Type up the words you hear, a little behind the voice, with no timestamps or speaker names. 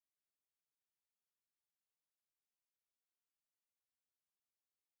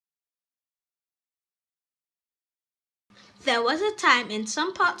There was a time in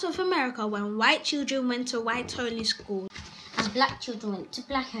some parts of America when white children went to white-only schools and black children went to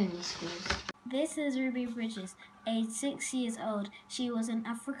black-only schools. This is Ruby Bridges, aged 6 years old. She was an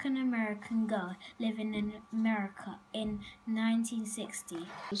African-American girl living in America in 1960.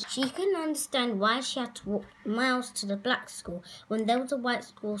 She couldn't understand why she had to walk miles to the black school when there was a white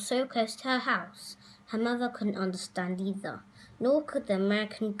school so close to her house. Her mother couldn't understand either, nor could the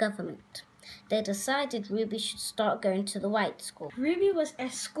American government. They decided Ruby should start going to the white school. Ruby was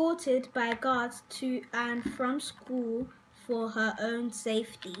escorted by guards to and from school for her own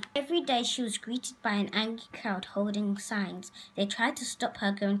safety. Every day she was greeted by an angry crowd holding signs. They tried to stop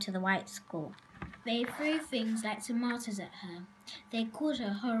her going to the white school. They threw things like tomatoes at her. They called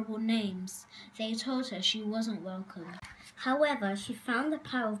her horrible names. They told her she wasn't welcome. However, she found the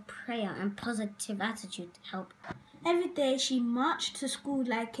power of prayer and positive attitude to help her. Every day she marched to school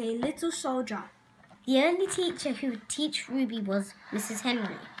like a little soldier. The only teacher who would teach Ruby was Mrs.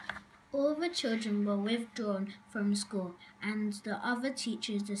 Henry. All the children were withdrawn from school and the other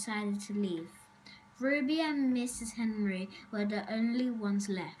teachers decided to leave. Ruby and Mrs. Henry were the only ones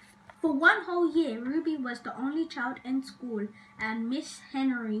left. For one whole year, Ruby was the only child in school and Miss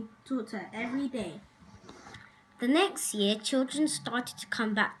Henry taught her every day. The next year, children started to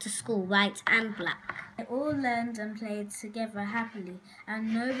come back to school, white and black. They all learned and played together happily,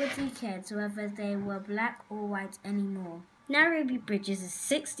 and nobody cared whether they were black or white anymore. Now Ruby Bridges is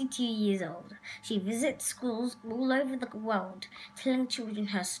 62 years old. She visits schools all over the world, telling children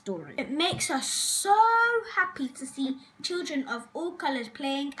her story. It makes her so happy to see children of all colours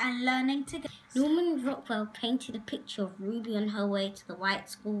playing and learning together. Norman Rockwell painted a picture of Ruby on her way to the white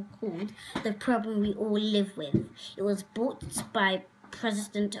school called The Problem We All Live With. It was bought by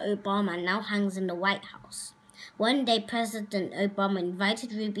President Obama and now hangs in the White House. One day, President Obama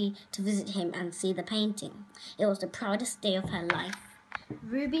invited Ruby to visit him and see the painting. It was the proudest day of her life.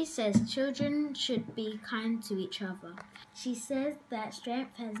 Ruby says children should be kind to each other. She says that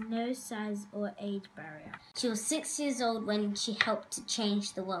strength has no size or age barrier. She was 6 years old when she helped to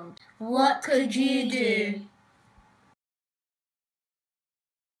change the world. What could you do?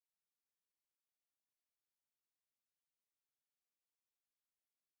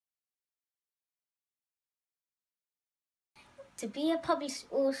 To be a published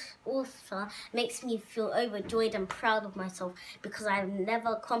author makes me feel overjoyed and proud of myself because I've never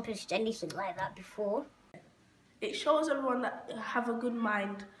accomplished anything like that before. It shows everyone that have a good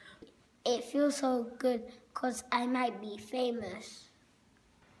mind. It feels so good because I might be famous.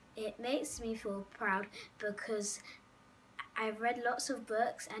 It makes me feel proud because I've read lots of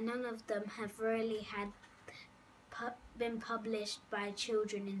books and none of them have really been published by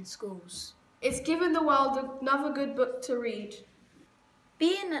children in schools. It's given the world another good book to read.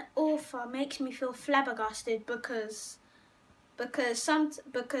 Being an author makes me feel flabbergasted because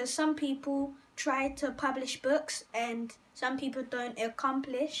some people try to publish books and some people don't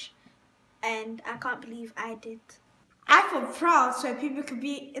accomplish, and I can't believe I did. I feel proud so people could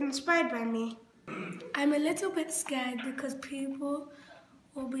be inspired by me. I'm a little bit scared because people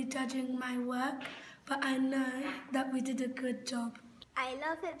will be judging my work, but I know that we did a good job. I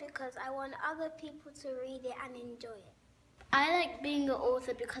love it because I want other people to read it and enjoy it. I like being an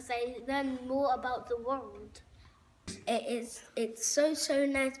author because I learn more about the world. It's so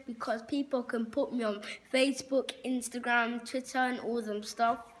nice because people can put me on Facebook, Instagram, Twitter and all them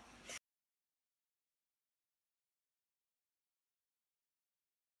stuff.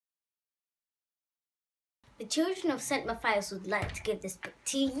 The children of St.Matthias would like to give this book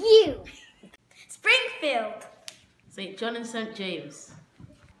to you. Springfield, St. John and St. James,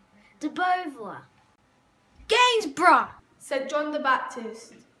 De Beauvoir, Gainsborough, St. John the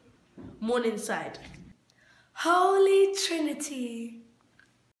Baptist, Morningside, Holy Trinity,